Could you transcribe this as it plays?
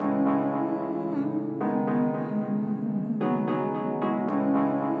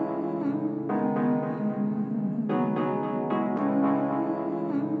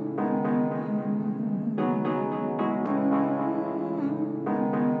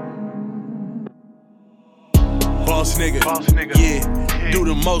Boss nigga. Yeah. Do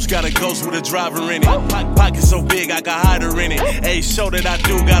the most, got a ghost with a driver in it. Pocket so big, I got hider in it. Ayy, show that I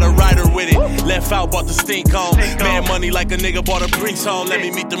do, got a rider with it. Left out, bought the stink on. Man money like a nigga bought a Brinks home. Let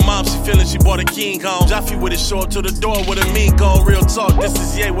me meet the mom, she feelin' she bought a King home. Joffy with it, show up to the door with a mean cone. Real talk, this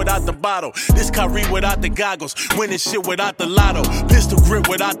is Ye without the bottle. This Kyrie without the goggles. Winning shit without the lotto. Pistol grip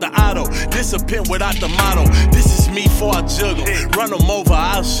without the auto. This a pimp without the motto. This is me before I juggle. Run them over,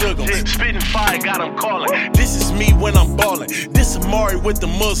 I'll shook them. Spitting fire, got them calling. This is me when I'm ballin'. This Amari with the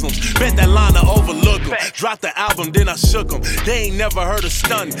Muslims. Bet that line to overlook them. Dropped the album, then I shook them. They ain't never heard of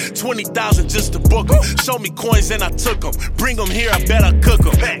stunning. 20,000 just to book them. Show me coins and I took them. Bring them here, I bet I cook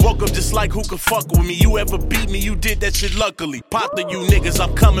them. Woke up just like who could fuck with me. You ever beat me, you did that shit luckily. Pop to you niggas,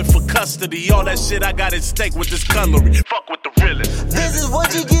 I'm coming for custody. All that shit I got at stake with this cutlery. Fuck with the realist. This is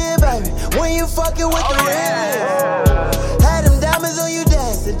what you get, baby, when you fucking with the realist. Had them diamonds on you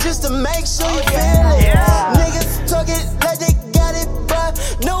dancing just to make sure you feel it. Niggas talk it like they got it, but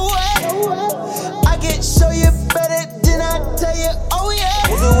no way. I can show you better than I tell you, oh yeah.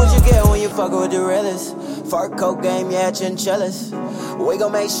 This is what you get when you fucking with the realist. Fart coke game, yeah, chinchillas. We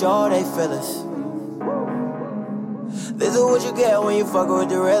gon' make sure they feel us. This is what you get when you fuckin' with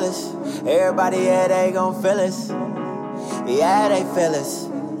the realest. Everybody, yeah, they gon' feel us. Yeah, they feel us.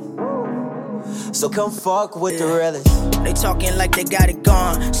 So come fuck with the realest. They talking like they got it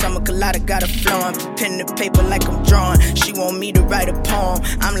gone. Summer colada got a flowing. Pen to paper like I'm drawing. She want me to write a poem.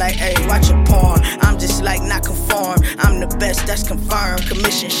 I'm like, hey, watch a porn. I'm just like not conform. I'm the best, that's confirmed.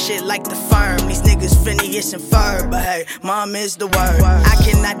 Commission shit like the firm. These niggas Phineas and Ferb. But hey, mom is the word. I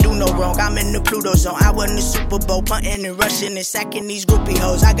cannot do no wrong. I'm in the Pluto zone. I won the Super Bowl, punting and rushing and sacking these groupie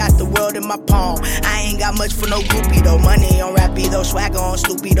hoes. I got the world in my palm. I ain't got much for no groupie though. Money on Rappy though. Swagger on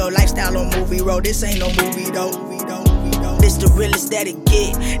Stoopy though. Lifestyle on movie road. This ain't no movie though. This the realest that it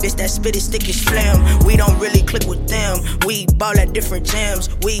get. This that spit it, stick is phlegm. We don't really click with them. We ball at different gyms.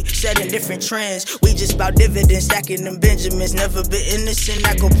 We setting different trends. We just bout dividends, stacking them Benjamins. Never been innocent,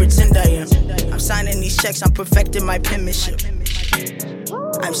 I go pretend I am. I'm signing these checks, I'm perfecting my penmanship.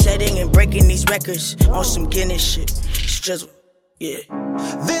 I'm setting and breaking these records on some Guinness shit. It's just, yeah.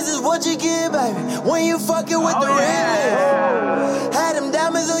 This is what you get, baby, when you fucking with the realest. Had them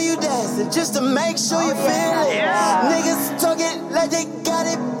diamonds on you dancing just to make sure you feel it. Niggas talking like they got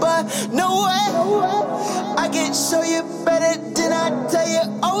it, but no way. I can show you better than I tell you,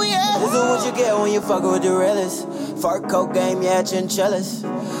 oh yeah. This is what you get when you fucking with the realest. Fart coke game, yeah, chinchillas.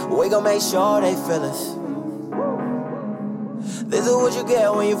 We gon' make sure they feel us. This is what you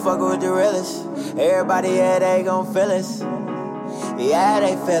get when you fucking with the realest. Everybody, yeah, they gon' feel us. Yeah,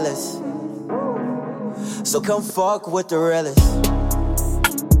 they feel us. So come fuck with the realest.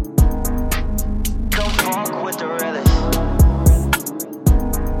 Come fuck with the realest.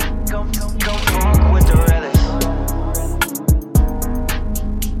 Come fuck with the realest.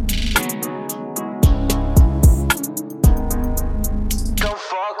 Come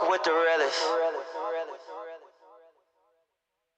fuck with the realest.